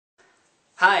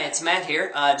Hi, it's Matt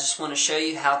here. I just want to show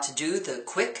you how to do the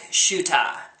quick shoe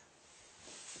tie.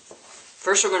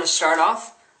 First we're going to start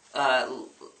off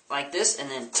like this and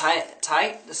then tie it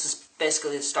tight. This is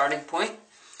basically the starting point.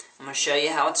 I'm going to show you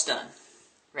how it's done.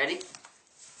 Ready?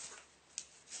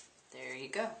 There you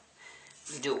go.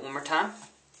 Let me do it one more time.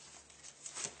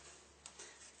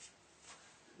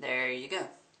 There you go.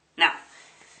 Now,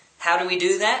 how do we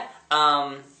do that?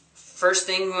 First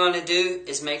thing we want to do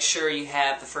is make sure you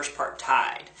have the first part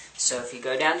tied. So if you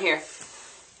go down here,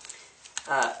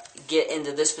 get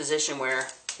into this position where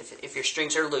if your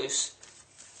strings are loose,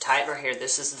 tie it right here.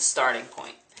 This is the starting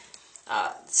point.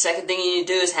 Second thing you need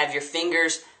to do is have your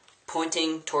fingers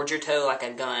pointing towards your toe like a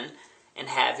gun and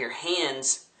have your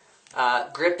hands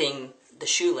gripping the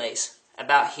shoelace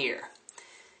about here.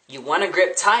 You want to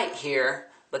grip tight here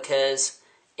because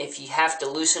if you have to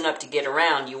loosen up to get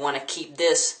around, you want to keep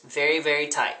this very, very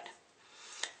tight.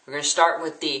 We're going to start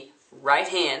with the right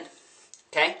hand,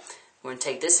 okay? We're going to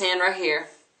take this hand right here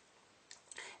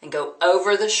and go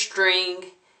over the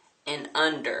string and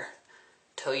under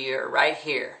till you're right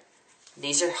here.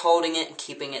 These are holding it and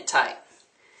keeping it tight.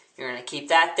 You're going to keep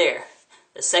that there.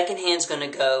 The second hand's going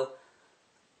to go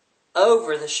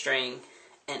over the string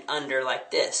and under like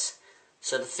this.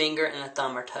 So the finger and the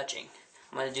thumb are touching.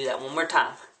 I'm going to do that one more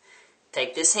time.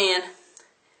 Take this hand,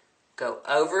 go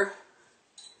over,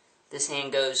 this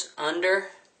hand goes under,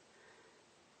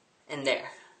 and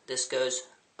there. This goes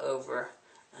over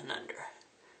and under,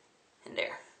 and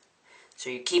there. So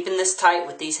you're keeping this tight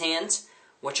with these hands.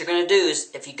 What you're going to do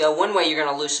is, if you go one way, you're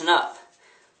going to loosen up.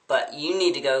 But you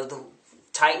need to go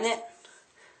tighten it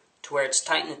to where it's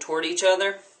tightened toward each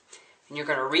other. And you're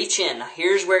going to reach in. Now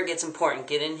here's where it gets important.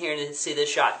 Get in here to see this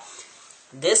shot.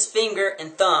 This finger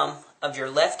and thumb of your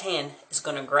left hand is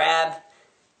going to grab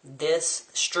this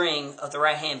string of the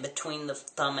right hand between the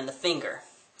thumb and the finger.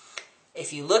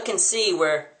 If you look and see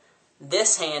where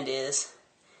this hand is,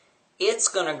 it's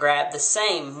going to grab the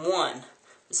same one.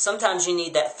 Sometimes you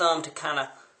need that thumb to kind of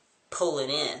pull it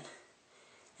in.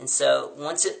 And so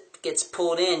once it gets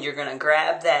pulled in, you're going to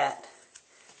grab that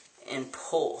and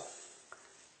pull.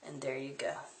 And there you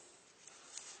go.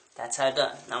 That's how it's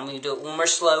done. Now I'm going to do it one more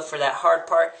slow for that hard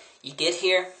part. You get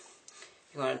here.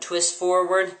 You're going to twist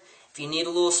forward. If you need a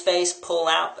little space, pull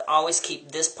out. But always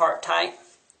keep this part tight.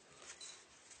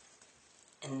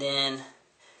 And then,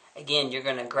 again, you're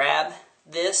going to grab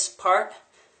this part.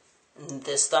 And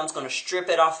this thumb's going to strip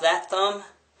it off that thumb.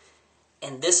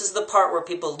 And this is the part where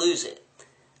people lose it.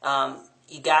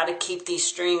 You got to keep these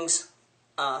strings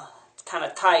kind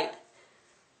of tight.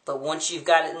 But once you've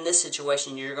got it in this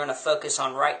situation, you're going to focus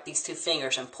on these two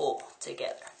fingers and pull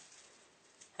together.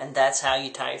 And that's how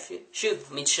you tie your shoe.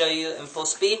 Let me show you in full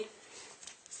speed.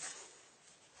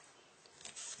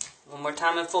 One more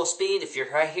time in full speed if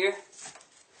you're right here.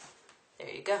 There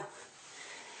you go.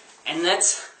 And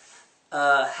that's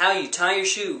how you tie your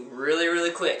shoe really,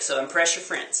 really quick. So impress your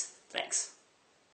friends. Thanks.